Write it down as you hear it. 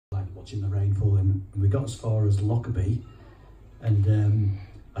watching the rain falling, and we got as far as Lockerbie, and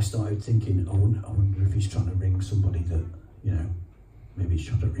I started thinking, I wonder if he's trying to ring somebody that, you know, maybe he's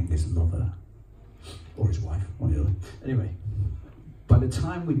trying to ring his lover or his wife, one or the other. Anyway, by the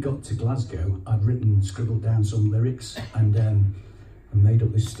time we got to Glasgow, I'd scribbled down some lyrics and made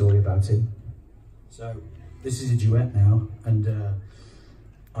up this story about him. So this is a duet now, and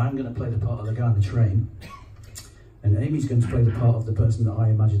I'm going to play the part of the guy on the train, and Amy's going to play the part of the person that I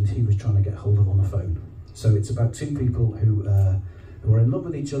imagined he was trying to get hold of on the phone. So it's about two people who are in love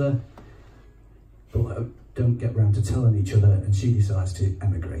with each other, but don't get round to telling each other, and she decides to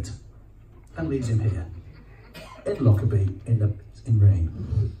emigrate and leaves him here in Lockerbie in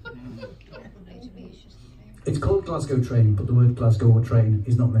rain. It's called Glasgow Train, but the word Glasgow or train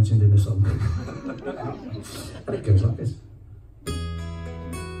is not mentioned in the song. And it goes like this.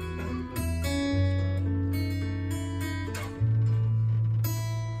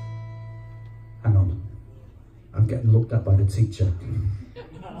 Hang on, I'm getting looked at by the teacher.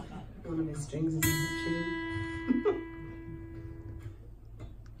 One of his strings is in the tune.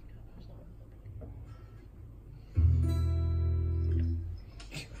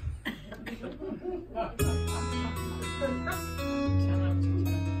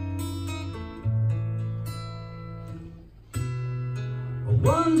 I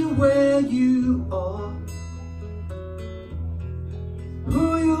wonder where you are,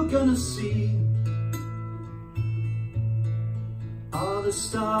 who you're gonna see. Are the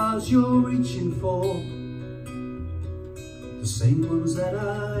stars you're reaching for the same ones that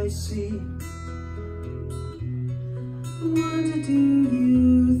I see? I wonder, do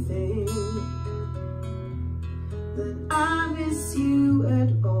you think that I miss you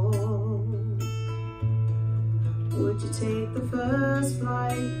at all? Would you take the first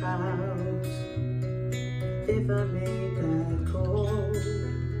flight out if I made that call?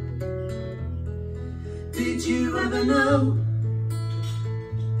 Did you ever know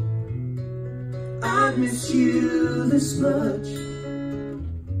I miss you this much?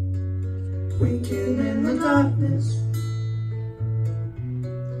 Waking in the darkness,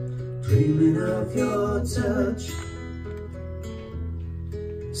 dreaming of your touch,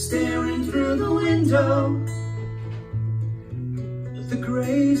 staring through the window at the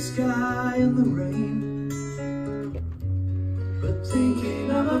grey sky and the rain, but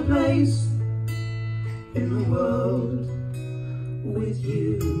thinking of a place in the world with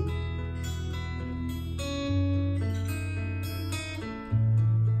you.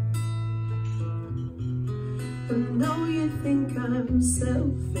 I know you think I'm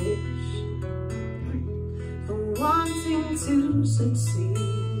selfish for wanting to succeed.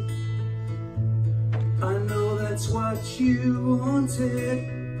 I know that's what you wanted,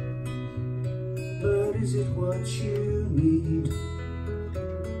 but is it what you need?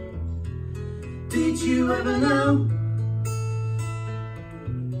 Did you ever know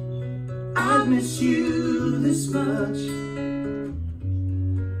I miss you this much?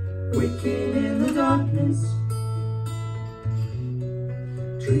 Waking in the darkness,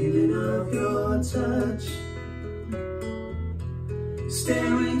 dreaming of your touch,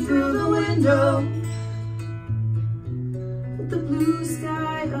 staring through the window at the blue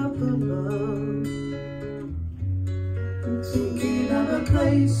sky up above, and thinking of a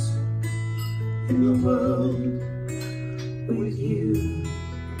place in the world with you.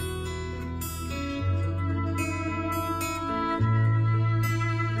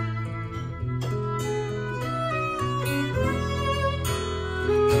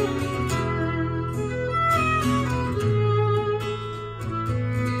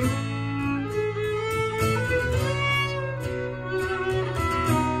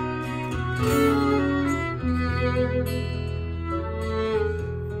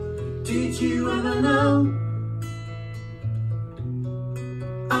 Did you ever know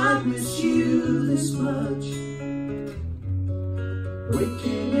I'd miss you this much?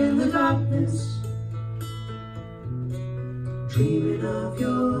 Waking in the darkness, dreaming of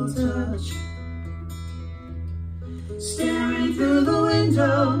your touch, staring through the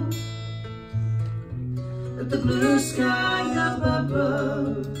window at the blue sky up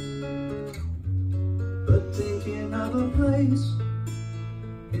above, but thinking of a place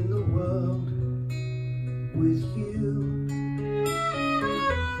in the world with you.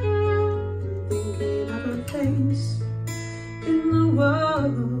 Thinking of a place in the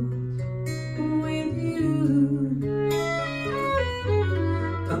world with you.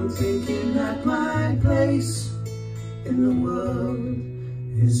 I'm thinking that my place in the world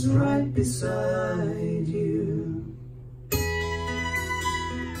is right beside you.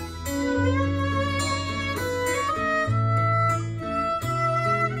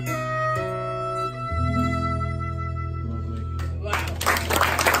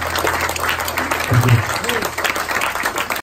 Thank you.